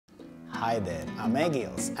Hi there, I'm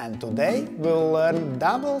Egils, and today we'll learn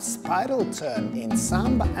double spiral turn in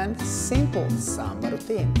Samba and simple Samba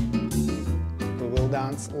routine. We will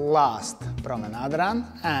dance last promenade run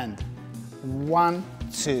and 1,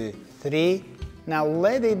 2, 3. Now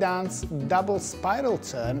lady dance double spiral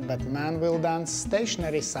turn, but man will dance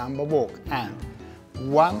stationary Samba walk and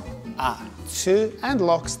 1, 2 and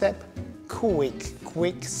lockstep, quick,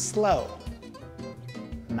 quick, slow.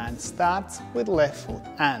 Man starts with left foot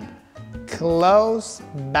and close,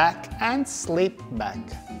 back and slip back.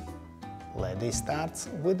 Lady starts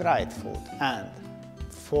with right foot and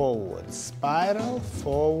forward spiral,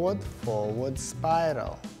 forward, forward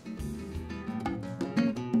spiral.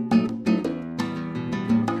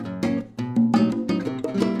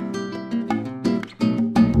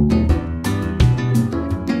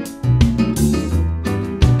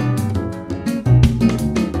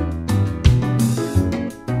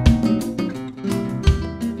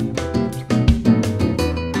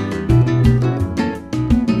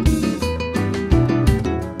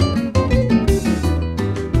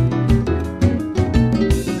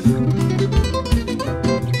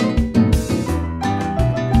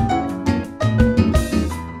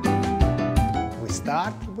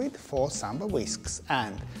 Start with 4 Samba whisks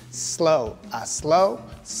and slow, slow,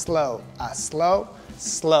 slow, slow,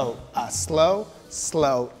 slow, slow,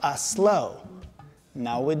 slow, slow.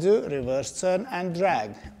 Now we do reverse turn and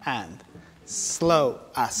drag and slow,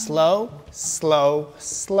 slow, slow,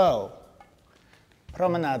 slow.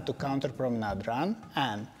 Promenade to counter promenade run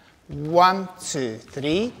and 1, 2,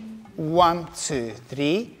 3, 1, 2,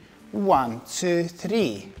 3, 1, 2,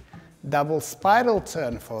 3. Double spiral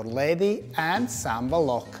turn for lady and Samba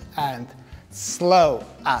lock and slow,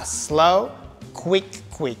 slow, quick,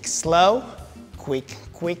 quick, slow, quick,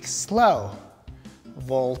 quick, slow.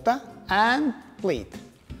 Volta and pleat.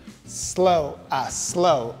 Slow,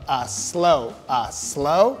 slow, slow,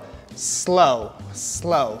 slow, slow,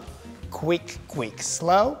 slow, quick, quick,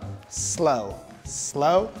 slow, slow,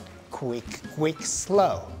 slow, quick, quick,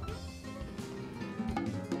 slow.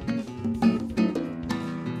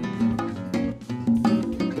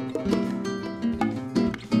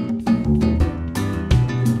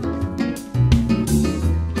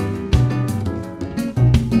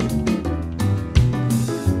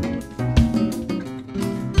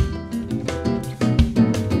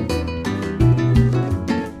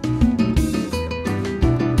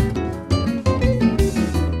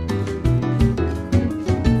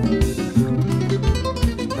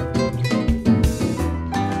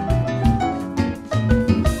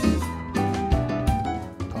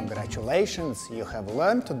 Congratulations, you have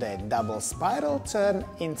learned today double spiral turn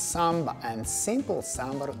in Samba and simple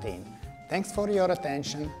Samba routine. Thanks for your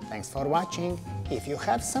attention, thanks for watching. If you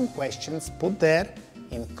have some questions, put there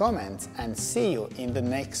in comments and see you in the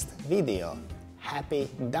next video. Happy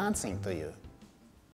dancing to you!